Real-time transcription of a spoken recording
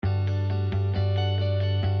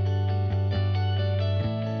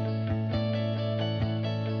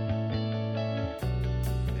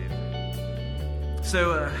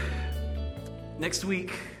So next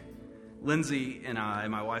week, Lindsay and I,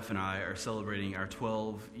 my wife and I, are celebrating our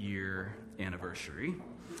 12-year anniversary.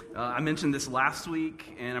 I mentioned this last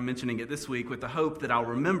week, and I'm mentioning it this week with the hope that I'll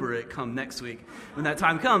remember it come next week when that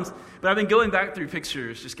time comes. But I've been going back through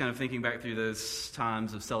pictures, just kind of thinking back through those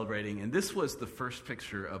times of celebrating, and this was the first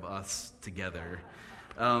picture of us together.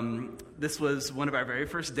 This was one of our very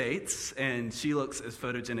first dates, and she looks as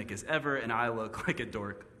photogenic as ever, and I look like a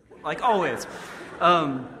dork, like always.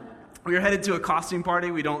 We were headed to a costume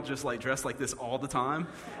party. We don't just dress like this all the time.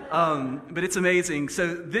 But it's amazing.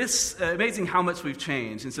 So amazing how much we've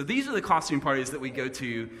changed. And so these are the costume parties that we go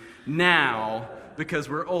to now because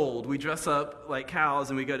we're old. We dress up like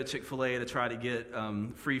cows and we go to Chick-fil-A to try to get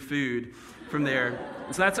free food from there.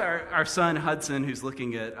 And so that's our son Hudson, who's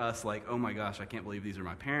looking at us like, oh my gosh, I can't believe these are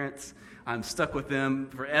my parents. I'm stuck with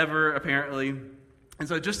them forever, apparently. And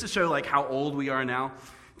so just to show how old we are now,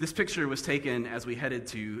 this picture was taken as we headed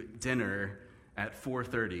to dinner at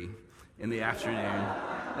 4:30 in the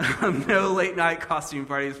afternoon. No late night costume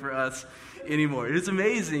parties for us anymore. It's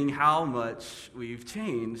amazing how much we've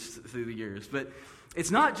changed through the years. But it's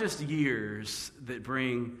not just years that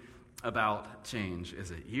bring about change, is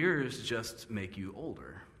it? Years just make you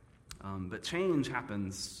older. But change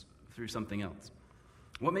happens through something else.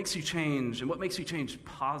 What makes you change, and what makes you change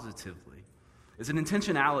positively, is an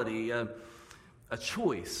intentionality, a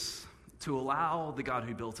choice to allow the God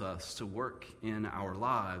who built us to work in our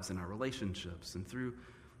lives and our relationships and through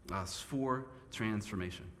us for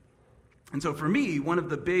transformation. And so for me, one of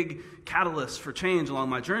the big catalysts for change along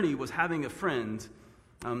my journey was having a friend,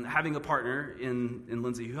 having a partner in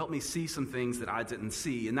Lindsay who helped me see some things that I didn't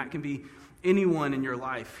see. And that can be anyone in your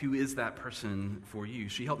life who is that person for you.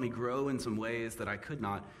 She helped me grow in some ways that I could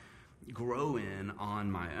not grow in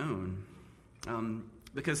on my own.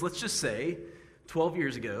 Because let's just say, 12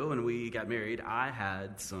 years ago, when we got married, I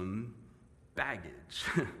had some baggage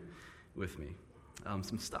with me,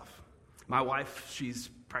 some stuff. My wife, she's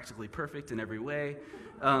practically perfect in every way.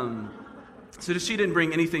 So she didn't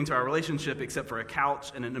bring anything to our relationship except for a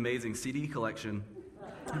couch and an amazing CD collection.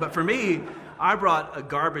 But for me, I brought a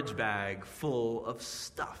garbage bag full of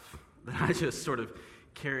stuff that I just sort of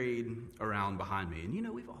carried around behind me. And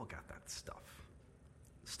we've all got that stuff.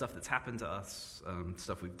 Stuff that's happened to us,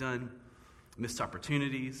 stuff we've done, missed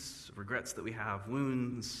opportunities, regrets that we have,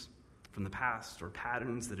 wounds from the past, or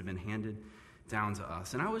patterns that have been handed down to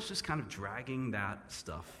us. And I was just kind of dragging that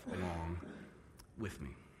stuff along with me.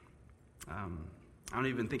 I don't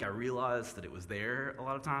even think I realized that it was there a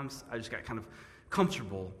lot of times. I just got kind of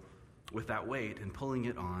comfortable with that weight and pulling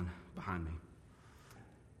it on behind me.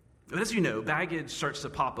 But as you know, baggage starts to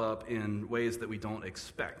pop up in ways that we don't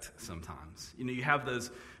expect sometimes. You have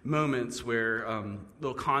those moments where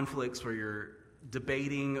little conflicts where you're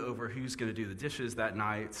debating over who's going to do the dishes that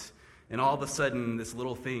night, and all of a sudden this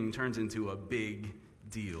little thing turns into a big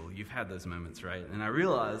deal. You've had those moments, right? And I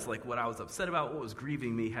realized what I was upset about, what was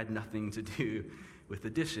grieving me, had nothing to do with the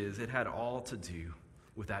dishes. It had all to do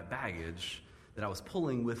with that baggage that I was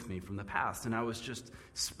pulling with me from the past, and I was just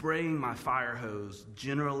spraying my fire hose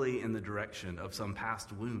generally in the direction of some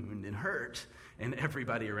past wound and hurt, and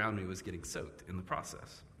everybody around me was getting soaked in the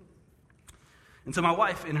process. And so my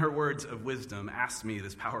wife, in her words of wisdom, asked me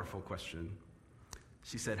this powerful question.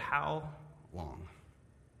 She said, how long?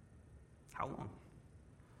 How long?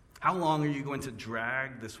 How long are you going to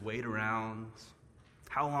drag this weight around?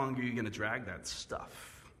 How long are you going to drag that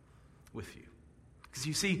stuff with you? Because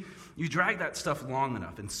you see, you drag that stuff long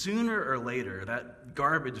enough, and sooner or later, that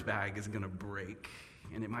garbage bag is going to break,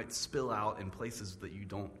 and it might spill out in places that you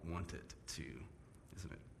don't want it to,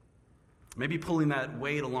 isn't it? Maybe pulling that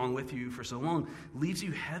weight along with you for so long leaves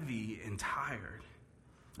you heavy and tired.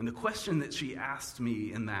 And the question that she asked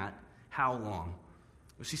me in that, how long?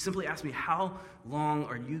 Well, she simply asked me, how long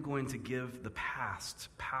are you going to give the past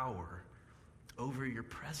power over your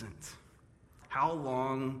present? How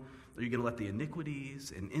long are you going to let the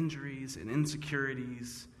iniquities and injuries and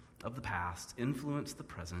insecurities of the past influence the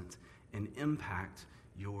present and impact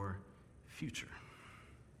your future?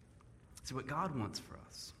 See, what God wants for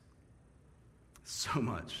us so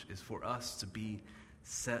much is for us to be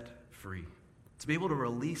set free, to be able to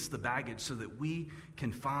release the baggage so that we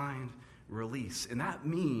can find release. And that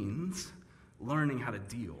means learning how to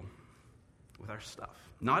deal with our stuff.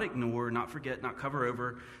 Not ignore, not forget, not cover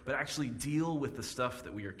over, but actually deal with the stuff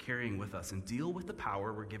that we are carrying with us and deal with the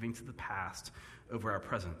power we're giving to the past over our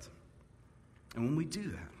present. And when we do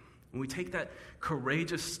that, when we take that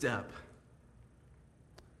courageous step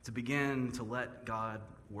to begin to let God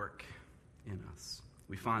work in us,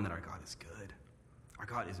 we find that our God is good. Our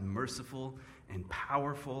God is merciful and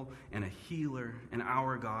powerful and a healer, and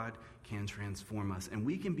our God can transform us. And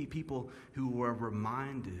we can be people who are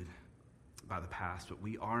reminded by the past, but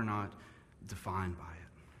we are not defined by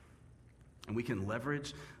it. And we can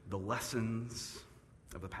leverage the lessons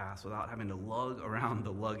of the past without having to lug around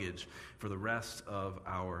the luggage for the rest of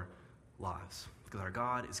our lives. Because our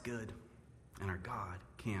God is good, and our God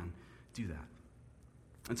can do that.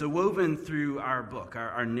 And so woven through our book,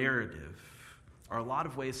 our narrative, are a lot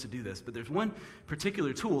of ways to do this, but there's one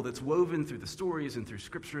particular tool that's woven through the stories and through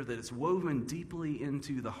Scripture that is woven deeply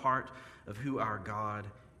into the heart of who our God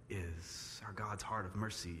is, our God's heart of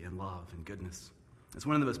mercy and love and goodness. It's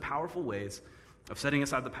one of the most powerful ways of setting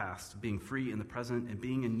aside the past, being free in the present, and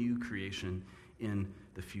being a new creation in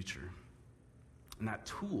the future. And that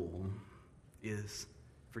tool is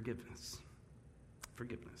forgiveness.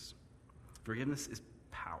 Forgiveness. Forgiveness is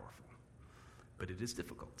powerful, but it is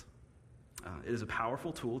difficult. It is a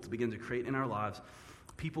powerful tool to begin to create in our lives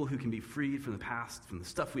people who can be freed from the past, from the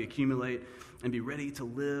stuff we accumulate, and be ready to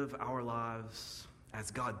live our lives as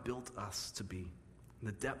God built us to be. In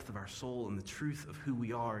the depth of our soul and the truth of who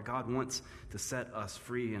we are, God wants to set us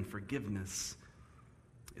free, and forgiveness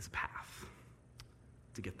is a path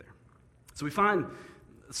to get there. So we find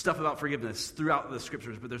stuff about forgiveness throughout the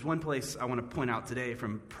Scriptures, but there's one place I want to point out today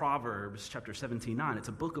from Proverbs chapter 17:9. It's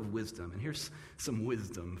a book of wisdom, and here's some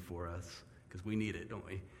wisdom for us, because we need it, don't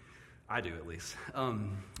we? I do, at least.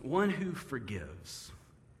 One who forgives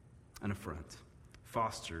an affront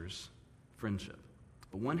fosters friendship,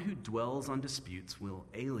 but one who dwells on disputes will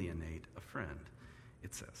alienate a friend,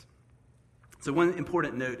 it says. So one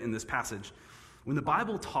important note in this passage, when the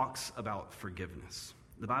Bible talks about forgiveness,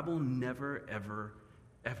 the Bible never,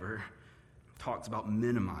 ever talks about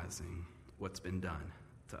minimizing what's been done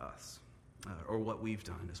to us. Or what we've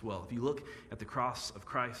done as well. If you look at the cross of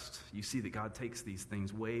Christ, you see that God takes these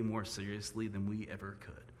things way more seriously than we ever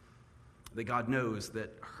could. That God knows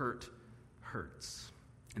that hurt hurts,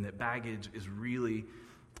 and that baggage is really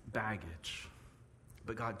baggage.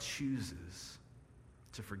 But God chooses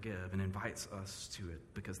to forgive and invites us to it,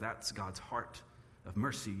 because that's God's heart of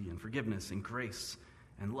mercy and forgiveness and grace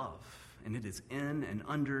and love. And it is in and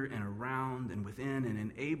under and around and within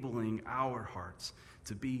and enabling our hearts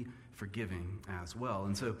to be forgiving as well.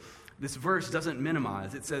 And so this verse doesn't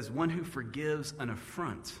minimize. It says one who forgives an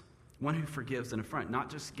affront. One who forgives an affront, not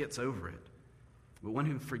just gets over it, but one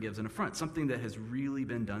who forgives an affront, something that has really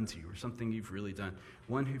been done to you or something you've really done.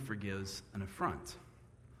 One who forgives an affront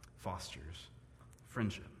fosters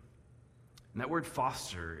friendship. And that word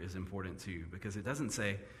foster is important too, because it doesn't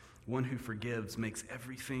say one who forgives makes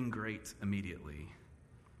everything great immediately.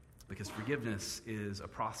 Because forgiveness is a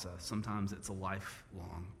process. Sometimes it's a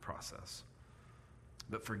lifelong process.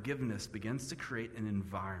 But forgiveness begins to create an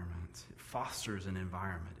environment. It fosters an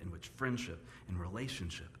environment in which friendship and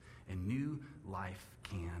relationship and new life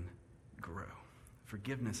can grow.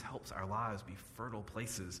 Forgiveness helps our lives be fertile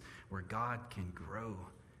places where God can grow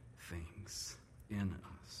things in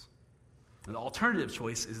us. And the alternative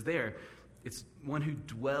choice is there. It's one who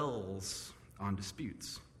dwells on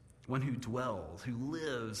disputes. One who dwells, who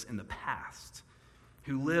lives in the past,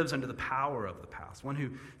 who lives under the power of the past, one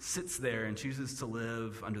who sits there and chooses to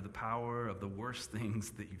live under the power of the worst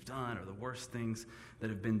things that you've done or the worst things that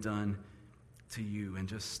have been done to you and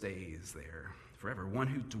just stays there forever. One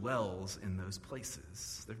who dwells in those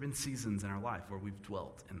places. There have been seasons in our life where we've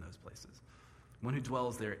dwelt in those places. One who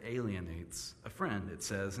dwells there alienates a friend, it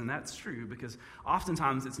says, and that's true because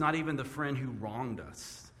oftentimes it's not even the friend who wronged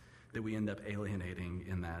us that we end up alienating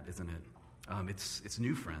in that, isn't it? It's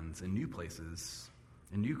new friends and new places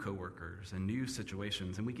and new coworkers and new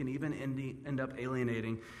situations, and we can even end up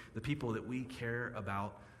alienating the people that we care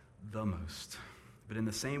about the most. But in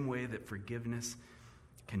the same way that forgiveness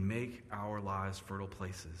can make our lives fertile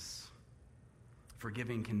places,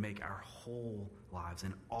 forgiving can make our whole lives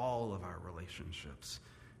and all of our relationships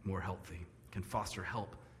more healthy, can foster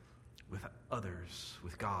help with others,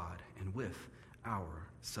 with God, and with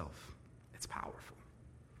ourself. It's powerful.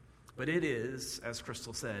 But it is, as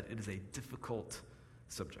Crystal said, it is a difficult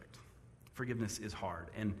subject. Forgiveness is hard.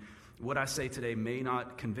 And what I say today may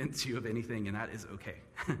not convince you of anything, and that is okay.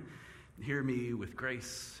 Hear me with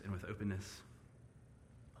grace and with openness.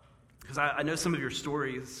 Because I know some of your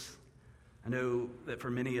stories. I know that for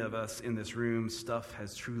many of us in this room, stuff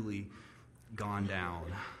has truly gone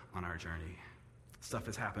down on our journey. Stuff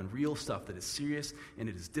has happened, real stuff that is serious and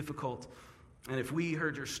it is difficult. And if we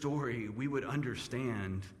heard your story, we would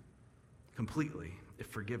understand completely if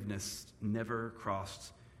forgiveness never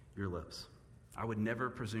crossed your lips. I would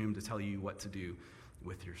never presume to tell you what to do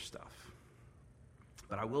with your stuff.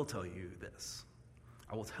 But I will tell you this.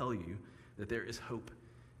 I will tell you that there is hope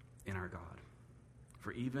in our God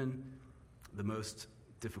for even the most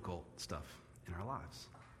difficult stuff in our lives.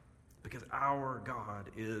 Because our God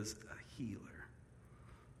is a healer.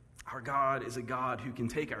 Our God is a God who can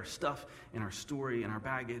take our stuff and our story and our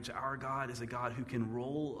baggage. Our God is a God who can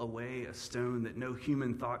roll away a stone that no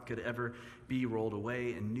human thought could ever be rolled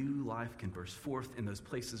away, and new life can burst forth in those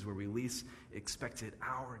places where we least expect it.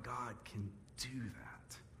 Our God can do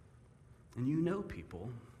that. And you know people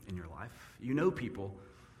in your life. You know people,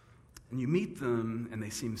 and you meet them, and they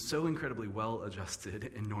seem so incredibly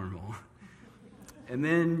well-adjusted and normal. And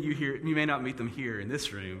then you may not meet them here in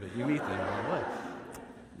this room, but you meet them on the way.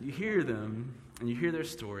 You hear them, and you hear their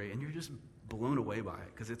story, and you're just blown away by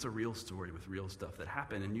it, because it's a real story with real stuff that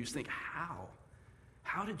happened, and you just think, how?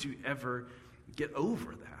 How did you ever get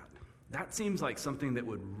over that? That seems like something that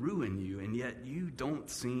would ruin you, and yet you don't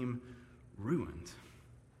seem ruined.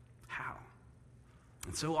 How?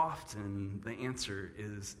 And so often, the answer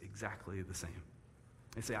is exactly the same.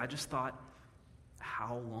 They say, I just thought,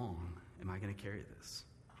 how long am I going to carry this?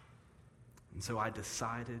 And so I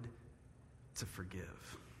decided to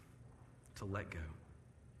forgive, to let go.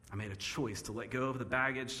 I made a choice to let go of the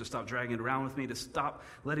baggage, to stop dragging it around with me, to stop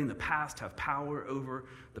letting the past have power over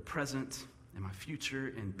the present and my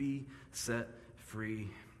future, and be set free.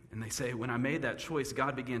 And they say, when I made that choice,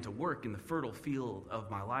 God began to work in the fertile field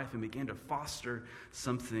of my life and began to foster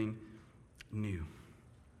something new.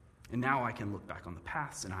 And now I can look back on the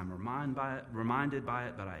past, and I'm reminded by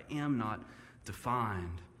it, but I am not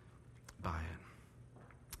defined by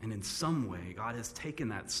it. And in some way, God has taken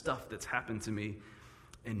that stuff that's happened to me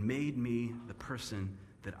and made me the person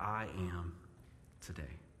that I am today.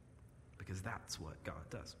 Because that's what God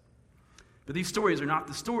does. But these stories are not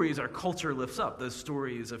the stories our culture lifts up, those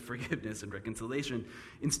stories of forgiveness and reconciliation.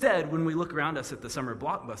 Instead, when we look around us at the summer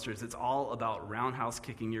blockbusters, it's all about roundhouse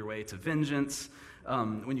kicking your way to vengeance.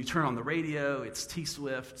 When you turn on the radio, it's T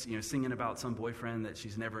Swift, singing about some boyfriend that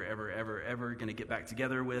she's never, ever, ever, ever going to get back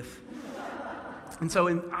together with. And so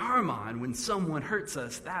in our mind, when someone hurts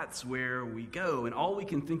us, that's where we go. And all we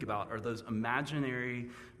can think about are those imaginary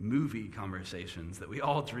movie conversations that we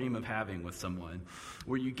all dream of having with someone,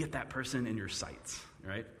 where you get that person in your sights,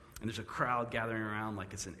 right? And there's a crowd gathering around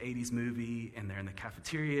like it's an 80s movie, and they're in the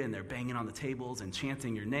cafeteria, and they're banging on the tables and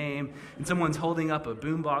chanting your name, and someone's holding up a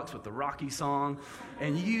boombox with the Rocky song,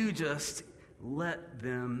 and you just let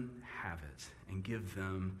them have it and give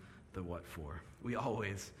them the what for. We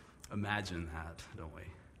always imagine that, don't we?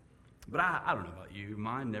 But I don't know about you.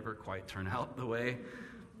 Mine never quite turn out the way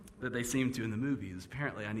that they seem to in the movies.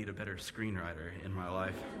 Apparently, I need a better screenwriter in my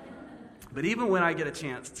life. But even when I get a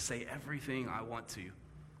chance to say everything I want to,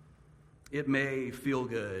 it may feel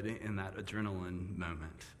good in that adrenaline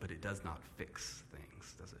moment, but it does not fix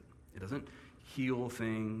things, does it? It doesn't heal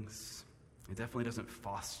things. It definitely doesn't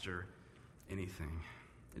foster anything.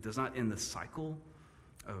 It does not end the cycle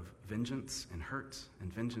of vengeance and hurt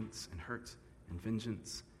and vengeance and hurt and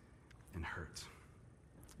vengeance and hurt.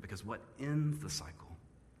 Because what ends the cycle,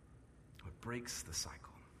 what breaks the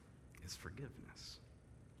cycle, is forgiveness.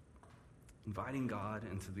 Inviting God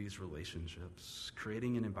into these relationships,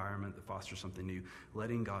 creating an environment that fosters something new,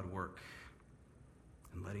 letting God work,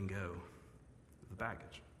 and letting go of the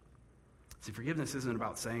baggage. See, forgiveness isn't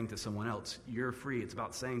about saying to someone else, you're free. It's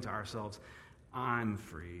about saying to ourselves, I'm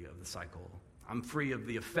free of the cycle. I'm free of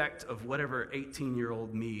the effect of whatever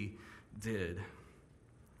 18-year-old me did.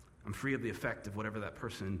 I'm free of the effect of whatever that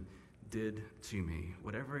person did to me.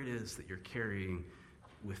 Whatever it is that you're carrying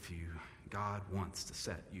with you, God wants to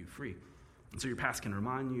set you free. And so your past can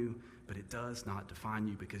remind you, but it does not define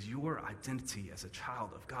you, because your identity as a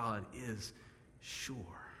child of God is sure.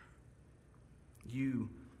 You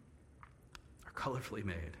are colorfully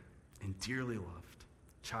made and dearly loved,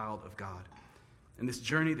 child of God. And this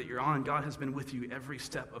journey that you're on, God has been with you every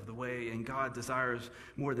step of the way, and God desires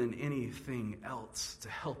more than anything else to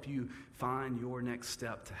help you find your next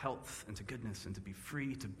step to health and to goodness and to be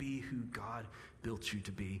free, to be who God built you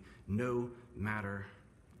to be, no matter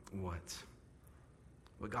what.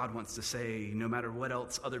 What God wants to say, no matter what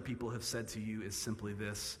else other people have said to you, is simply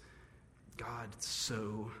this: God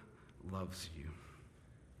so loves you.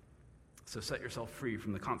 So set yourself free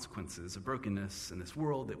from the consequences of brokenness in this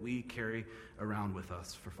world that we carry around with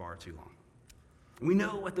us for far too long. We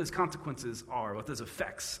know what those consequences are, what those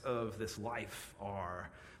effects of this life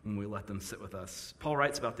are when we let them sit with us. Paul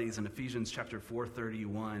writes about these in Ephesians chapter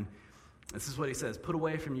 4:31. This is what he says: put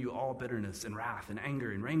away from you all bitterness and wrath and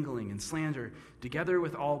anger and wrangling and slander, together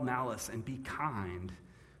with all malice, and be kind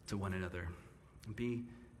to one another. And be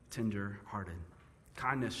tender-hearted.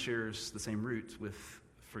 Kindness shares the same root with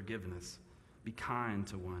forgiveness. Be kind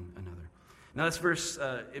to one another. Now this verse,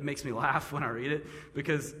 it makes me laugh when I read it,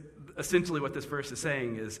 because essentially what this verse is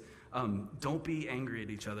saying is, don't be angry at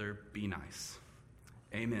each other, be nice.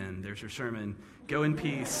 Amen. There's your sermon. Go in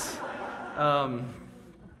peace.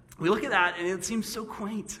 We look at that and it seems so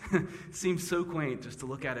quaint. It seems so quaint just to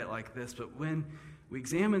look at it like this. But when we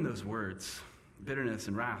examine those words, bitterness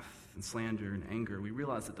and wrath and slander and anger, we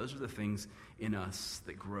realize that those are the things in us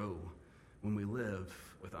that grow when we live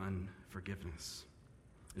with unforgiveness.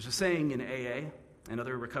 There's a saying in AA and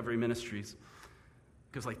other recovery ministries.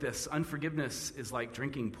 It goes like this: unforgiveness is like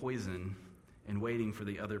drinking poison and waiting for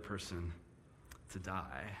the other person to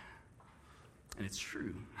die. And it's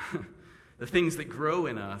true. The things that grow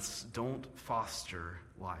in us don't foster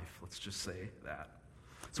life. Let's just say that.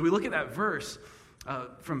 So we look at that verse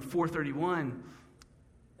from 431,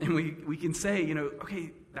 and we can say,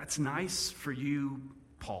 okay, that's nice for you,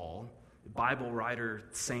 Paul, Bible writer,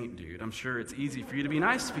 saint dude. I'm sure it's easy for you to be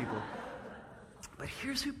nice to people. But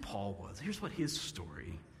here's who Paul was. Here's what his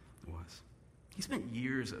story was. He spent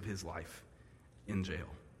years of his life in jail,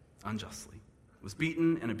 unjustly. Was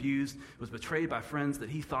beaten and abused, was betrayed by friends that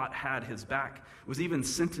he thought had his back, was even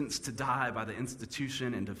sentenced to die by the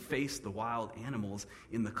institution and to face the wild animals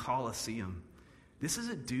in the Colosseum. This is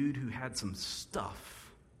a dude who had some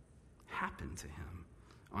stuff happen to him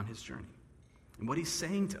on his journey. And what he's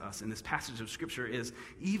saying to us in this passage of Scripture is,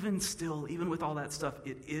 even still, even with all that stuff,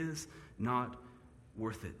 it is not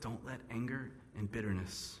worth it. Don't let anger and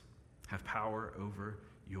bitterness have power over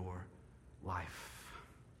your life.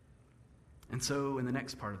 And so in the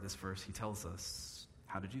next part of this verse, he tells us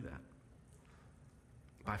how to do that.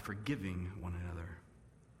 By forgiving one another.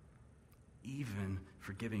 Even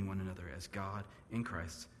forgiving one another as God in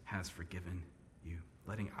Christ has forgiven you.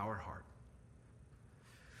 Letting our heart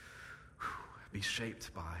be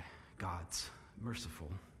shaped by God's merciful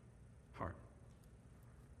heart.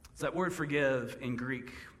 So that word forgive in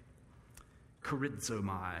Greek,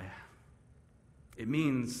 charizomai, it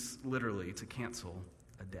means literally to cancel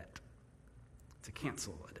a debt. To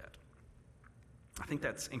cancel a debt. I think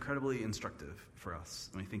that's incredibly instructive for us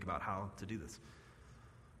when we think about how to do this.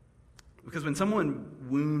 Because when someone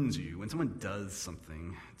wounds you, when someone does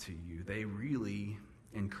something to you, they really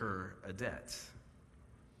incur a debt.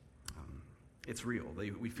 It's real.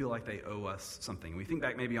 We feel like they owe us something. We think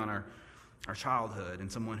back maybe on our childhood and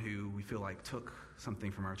someone who we feel like took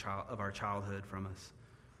something from our childhood from us.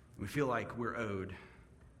 We feel like we're owed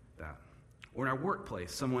that. Or in our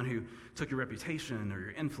workplace, someone who took your reputation or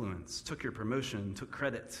your influence, took your promotion, took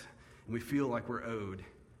credit, and we feel like we're owed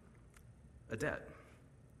a debt.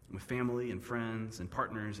 And with family and friends and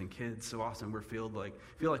partners and kids, so often we feel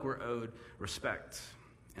like we're owed respect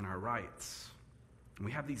and our rights. And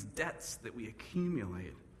we have these debts that we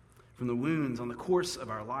accumulate from the wounds on the course of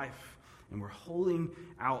our life, and we're holding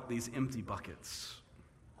out these empty buckets,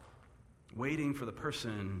 waiting for the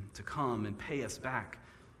person to come and pay us back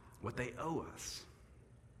what they owe us.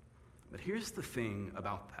 But here's the thing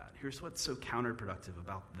about that. Here's what's so counterproductive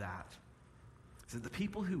about that. Is that the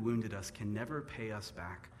people who wounded us can never pay us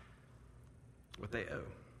back what they owe.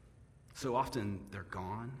 So often they're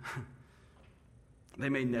gone. They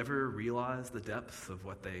may never realize the depth of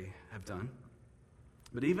what they have done.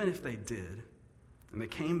 But even if they did, and they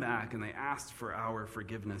came back and they asked for our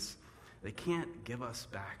forgiveness, they can't give us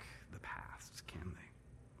back the past, can they?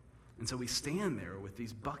 And so we stand there with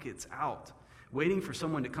these buckets out, waiting for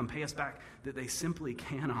someone to come pay us back that they simply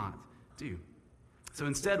cannot do. So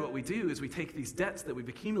instead, what we do is we take these debts that we've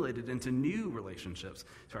accumulated into new relationships,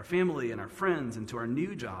 to our family and our friends and to our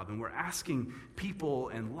new job, and we're asking people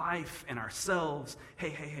and life and ourselves,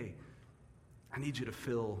 hey, I need you to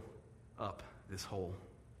fill up this hole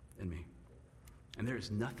in me. And there is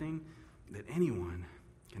nothing that anyone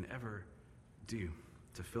can ever do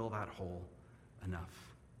to fill that hole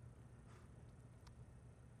enough.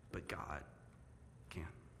 But God can.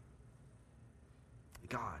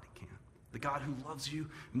 God can. The God who loves you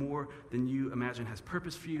more than you imagine, has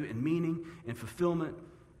purpose for you and meaning and fulfillment.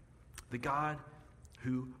 The God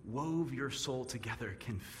who wove your soul together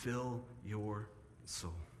can fill your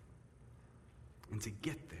soul. And to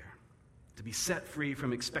get there, to be set free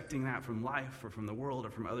from expecting that from life or from the world or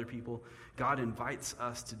from other people, God invites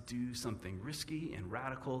us to do something risky and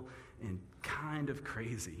radical and kind of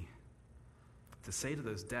crazy. To say to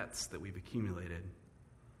those debts that we've accumulated,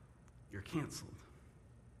 you're canceled.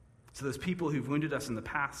 To those people who've wounded us in the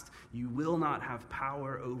past, you will not have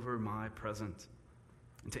power over my present.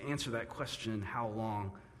 And to answer that question, how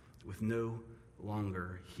long, with no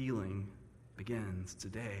longer, healing begins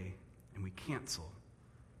today, and we cancel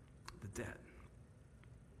the debt.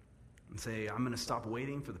 and say, I'm going to stop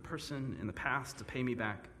waiting for the person in the past to pay me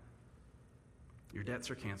back. Your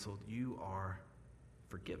debts are canceled. You are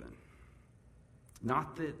forgiven.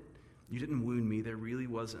 Not that you didn't wound me. There really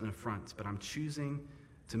was an affront, but I'm choosing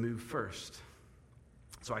to move first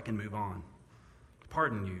so I can move on.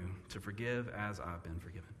 Pardon you, to forgive as I've been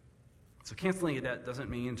forgiven. So canceling a debt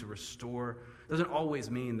doesn't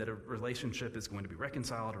always mean that a relationship is going to be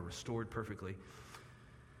reconciled or restored perfectly.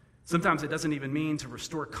 Sometimes it doesn't even mean to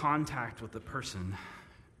restore contact with the person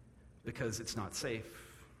because it's not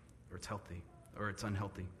safe or it's healthy or it's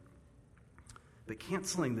unhealthy. But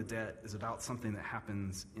canceling the debt is about something that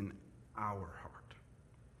happens in our heart.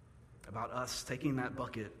 About us taking that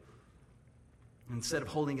bucket, instead of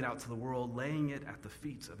holding it out to the world, laying it at the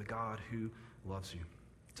feet of a God who loves you.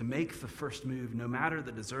 To make the first move, no matter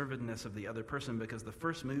the deservedness of the other person, because the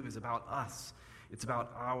first move is about us. It's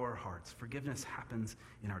about our hearts. Forgiveness happens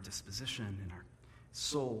in our disposition, in our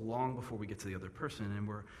soul, long before we get to the other person. And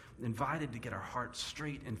we're invited to get our heart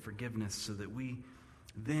straight in forgiveness so that we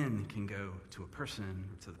then can go to a person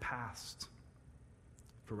or to the past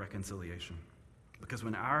for reconciliation. Because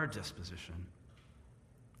when our disposition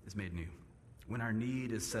is made new, when our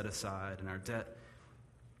need is set aside and our debt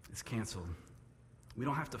is canceled, we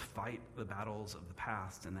don't have to fight the battles of the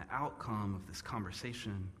past, and the outcome of this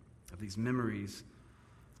conversation, of these memories,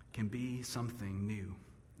 can be something new.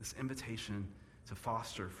 This invitation to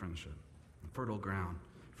foster friendship, fertile ground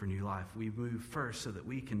for new life. We move first so that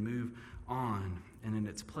we can move on, and in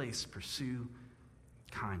its place pursue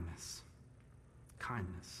kindness.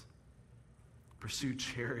 Kindness. Pursue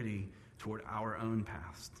charity toward our own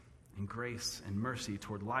past, and grace and mercy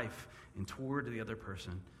toward life and toward the other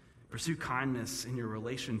person. Pursue kindness in your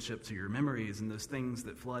relationship to your memories and those things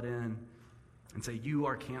that flood in, and say, you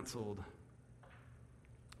are canceled.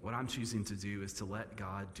 What I'm choosing to do is to let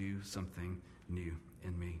God do something new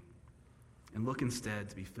in me. And look instead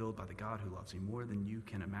to be filled by the God who loves you more than you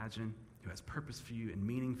can imagine, who has purpose for you and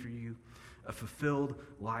meaning for you, a fulfilled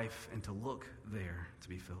life, and to look there to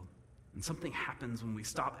be filled. And something happens when we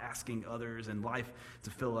stop asking others and life to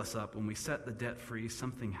fill us up. When we set the debt free,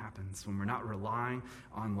 something happens when we're not relying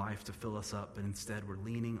on life to fill us up, but instead we're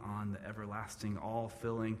leaning on the everlasting,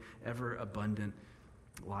 all-filling, ever-abundant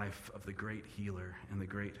life of the great healer and the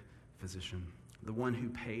great physician, the one who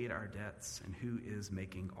paid our debts and who is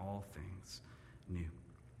making all things new.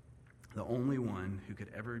 The only one who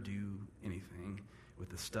could ever do anything with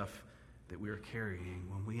the stuff that we're carrying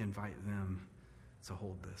when we invite them to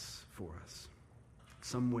hold this for us.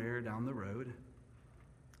 Somewhere down the road,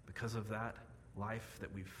 because of that life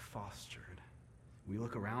that we've fostered, we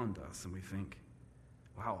look around us and we think,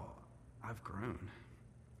 wow, I've grown,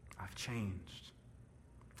 I've changed,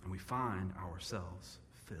 and we find ourselves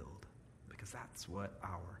filled, because that's what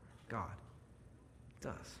our God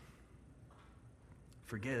does.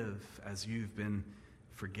 Forgive as you've been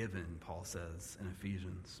forgiven, Paul says in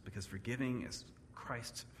Ephesians, because forgiving as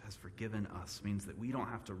Christ has forgiven us means that we don't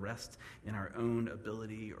have to rest in our own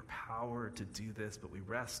ability or power to do this, but we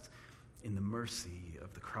rest in the mercy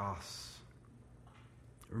of the cross.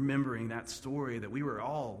 Remembering that story that we were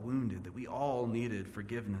all wounded, that we all needed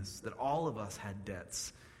forgiveness, that all of us had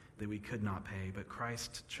debts that we could not pay, but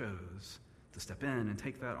Christ chose to step in and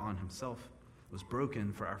take that on himself, was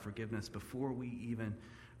broken for our forgiveness before we even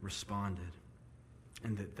responded.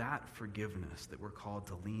 And that forgiveness that we're called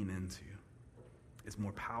to lean into is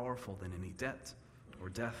more powerful than any debt or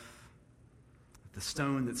death. The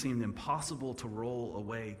stone that seemed impossible to roll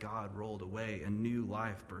away, God rolled away, and new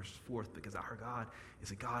life burst forth, because our God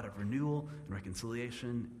is a God of renewal and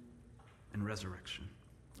reconciliation and resurrection.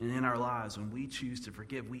 And in our lives, when we choose to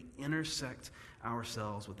forgive, we intersect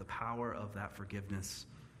ourselves with the power of that forgiveness.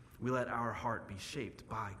 We let our heart be shaped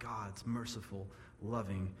by God's merciful,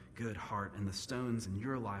 loving, good heart, and the stones in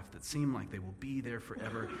your life that seem like they will be there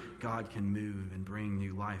forever, God can move and bring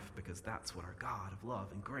new life, because that's what our God of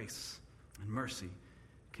love and grace and mercy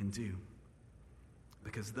can do.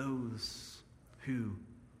 Because those who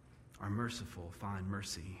are merciful find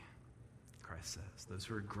mercy, Christ says. Those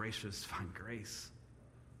who are gracious find grace.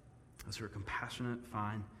 Those who are compassionate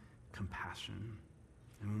find compassion.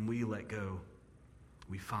 And when we let go,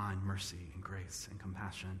 we find mercy and grace and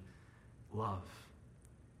compassion, love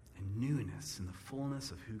and newness in the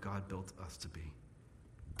fullness of who God built us to be.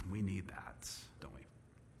 And we need that, don't we?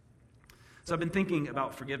 So I've been thinking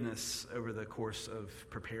about forgiveness over the course of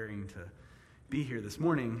preparing to be here this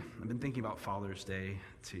morning. I've been thinking about Father's Day,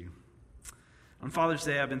 too. On Father's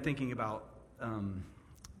Day, I've been thinking about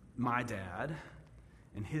my dad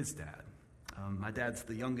and his dad. My dad's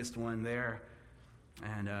the youngest one there,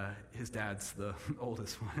 and his dad's the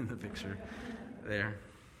oldest one in the picture there.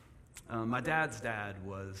 My dad's dad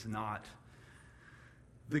was not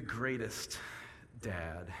the greatest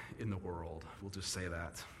dad in the world. We'll just say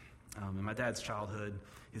that. In my dad's childhood,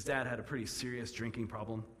 his dad had a pretty serious drinking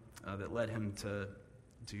problem that led him to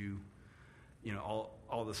do,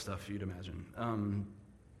 all the stuff you'd imagine.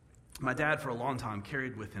 My dad, for a long time,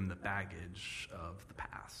 carried with him the baggage of the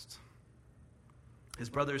past. His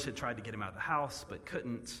brothers had tried to get him out of the house, but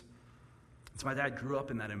couldn't. So my dad grew up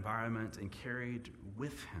in that environment and carried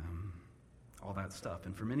with him all that stuff.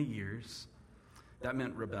 And for many years, that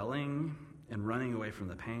meant rebelling and running away from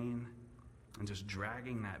the pain and just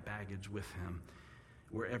dragging that baggage with him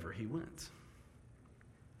wherever he went.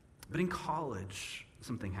 But in college,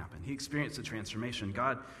 something happened. He experienced a transformation.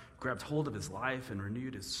 God grabbed hold of his life and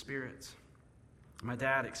renewed his spirit. My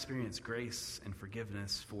dad experienced grace and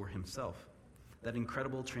forgiveness for himself, that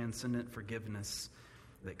incredible transcendent forgiveness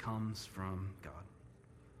that comes from God.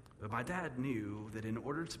 But my dad knew that in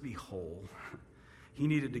order to be whole, he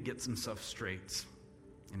needed to get some stuff straight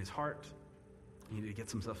in his heart. He needed to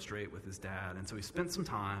get some stuff straight with his dad. And so he spent some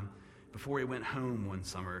time before he went home one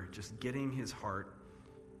summer just getting his heart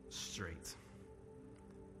straight,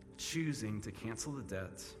 choosing to cancel the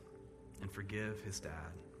debt and forgive his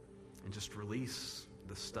dad and just release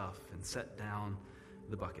the stuff and set down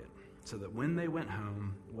the bucket so that when they went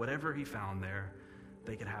home, whatever he found there,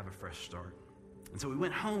 they could have a fresh start. And so he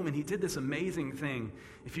went home and he did this amazing thing.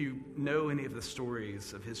 If you know any of the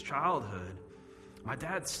stories of his childhood, my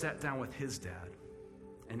dad sat down with his dad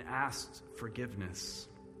and asked forgiveness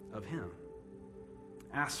of him.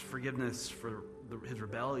 Asked forgiveness for his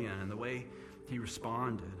rebellion and the way he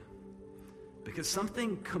responded. Because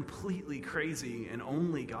something completely crazy and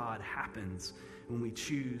only God happens when we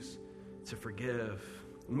choose to forgive.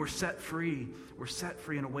 When we're set free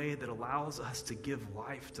in a way that allows us to give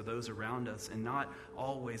life to those around us and not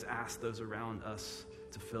always ask those around us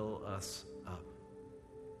to fill us up.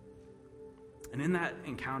 And in that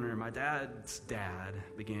encounter, my dad's dad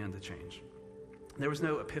began to change. There was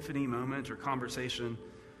no epiphany moment or conversation,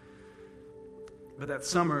 but that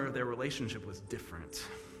summer, their relationship was different.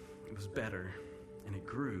 It was better, and it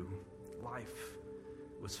grew. Life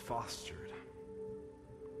was fostered.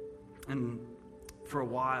 And for a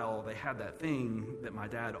while, they had that thing that my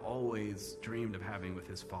dad always dreamed of having with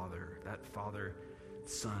his father, that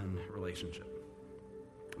father-son relationship.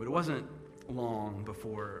 But it wasn't long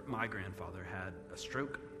before my grandfather had a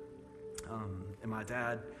stroke, and my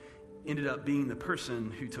dad ended up being the person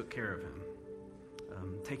who took care of him.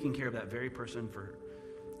 Taking care of that very person for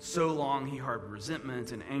so long, he harbored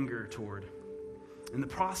resentment and anger toward. In the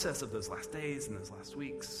process of those last days and those last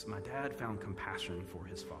weeks, my dad found compassion for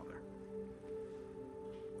his father.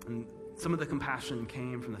 And some of the compassion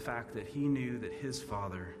came from the fact that he knew that his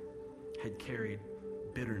father had carried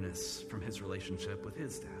bitterness from his relationship with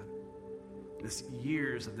his dad. This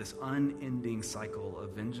years of this unending cycle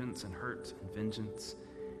of vengeance and hurt and vengeance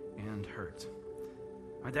and hurt.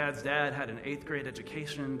 My dad's dad had an 8th grade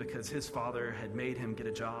education because his father had made him get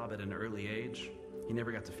a job at an early age. He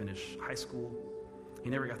never got to finish high school.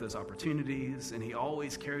 He never got those opportunities, and he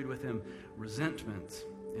always carried with him resentment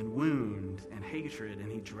and wound and hatred,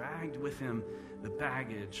 and he dragged with him the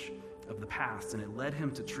baggage of the past, and it led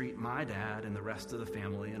him to treat my dad and the rest of the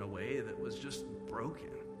family in a way that was just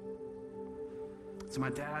broken. So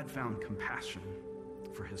my dad found compassion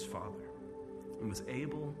for his father and was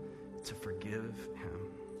able to forgive him.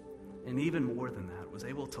 And even more than that, was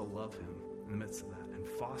able to love him in the midst of that and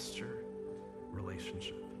foster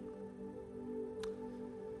relationship.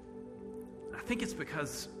 I think it's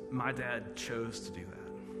because my dad chose to do that.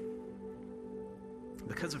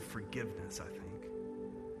 Because of forgiveness, I think,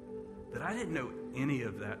 that I didn't know any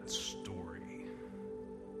of that story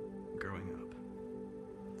growing up.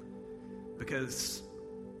 Because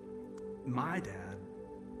my dad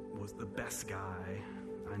was the best guy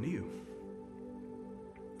I knew.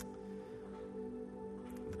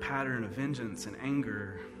 The pattern of vengeance and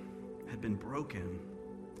anger had been broken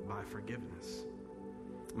by forgiveness.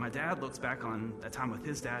 My dad looks back on that time with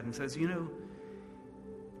his dad and says,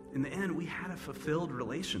 in the end, we had a fulfilled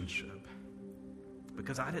relationship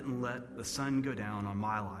because I didn't let the sun go down on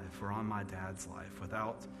my life or on my dad's life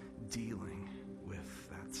without dealing with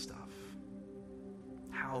that stuff.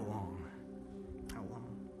 How long? How long?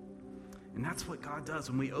 And that's what God does.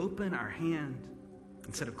 When we open our hand,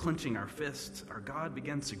 instead of clenching our fists, our God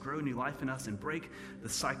begins to grow new life in us and break the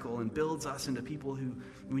cycle and builds us into people who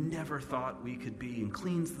we never thought we could be, and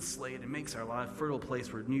cleans the slate and makes our life a fertile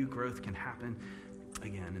place where new growth can happen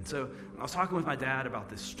again. And so I was talking with my dad about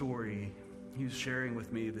this story. He was sharing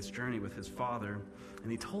with me this journey with his father,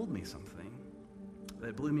 and he told me something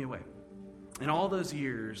that blew me away. In all those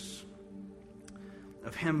years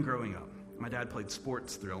of him growing up, my dad played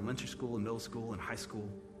sports through elementary school and middle school and high school.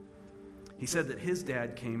 He said that his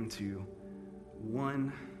dad came to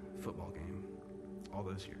one football game all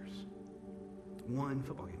those years. One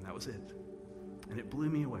football game, that was it. And it blew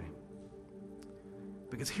me away.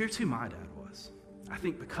 Because here's who my dad was. I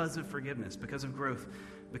think because of forgiveness, because of growth,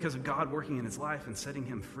 because of God working in his life and setting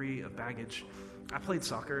him free of baggage. I played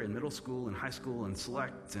soccer in middle school and high school and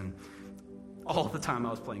select, and all the time I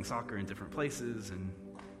was playing soccer in different places and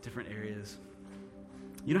different areas.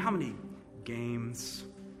 You know how many games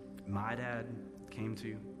my dad came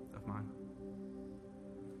to of mine?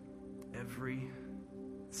 Every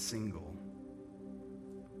single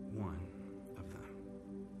one of them.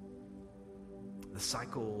 The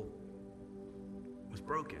cycle was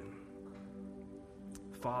broken.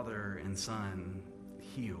 Father and son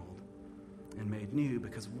healed and made new,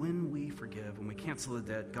 because when we forgive, when we cancel the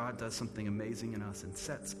debt, God does something amazing in us and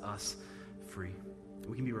sets us free.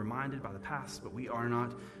 We can be reminded by the past, but we are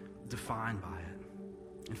not defined by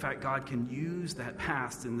it. In fact, God can use that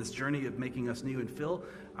past in this journey of making us new and fill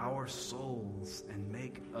our souls and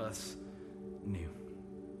make us new.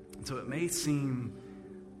 And so it may seem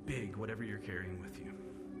big, whatever you're carrying with you.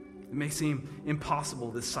 It may seem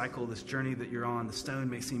impossible, this cycle, this journey that you're on. The stone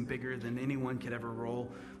may seem bigger than anyone could ever roll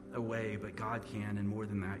away, but God can, and more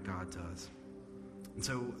than that, God does. And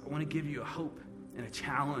so I want to give you a hope and a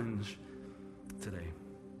challenge today.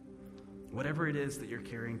 Whatever it is that you're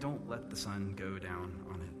carrying, don't let the sun go down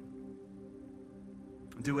on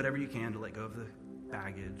it. Do whatever you can to let go of the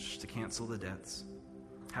baggage, to cancel the debts.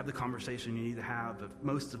 Have the conversation you need to have, but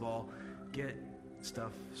most of all, get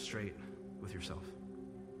stuff straight with yourself.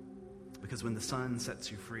 Because when the sun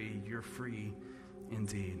sets you free, you're free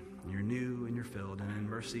indeed. You're new and you're filled. And in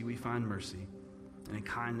mercy, we find mercy. And in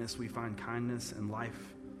kindness, we find kindness and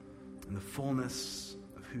life and the fullness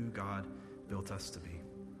of who God built us to be.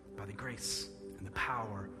 By the grace and the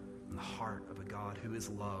power and the heart of a God who is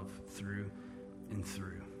love through and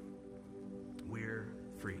through. We're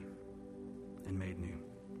free and made new.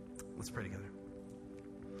 Let's pray together.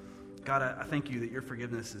 God, I thank you that your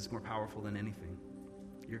forgiveness is more powerful than anything.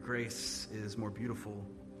 Your grace is more beautiful.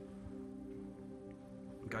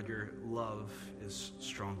 God, your love is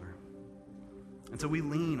stronger. And so we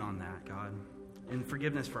lean on that, God, in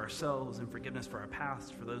forgiveness for ourselves and forgiveness for our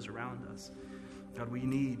past, for those around us. God, we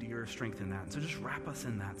need your strength in that. And so just wrap us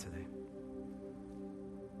in that today.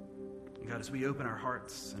 God, as we open our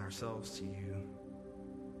hearts and ourselves to you,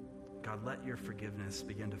 God, let your forgiveness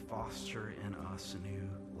begin to foster in us a new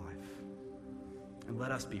life. And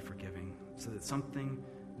let us be forgiving so that something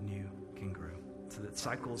new can grow, so that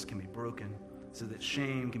cycles can be broken, so that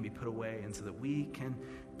shame can be put away, and so that we can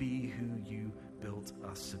be who you built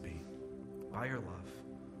us to be. By your love,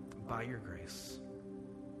 by your grace,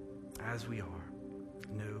 as we are,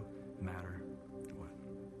 no matter what.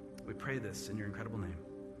 We pray this in your incredible name.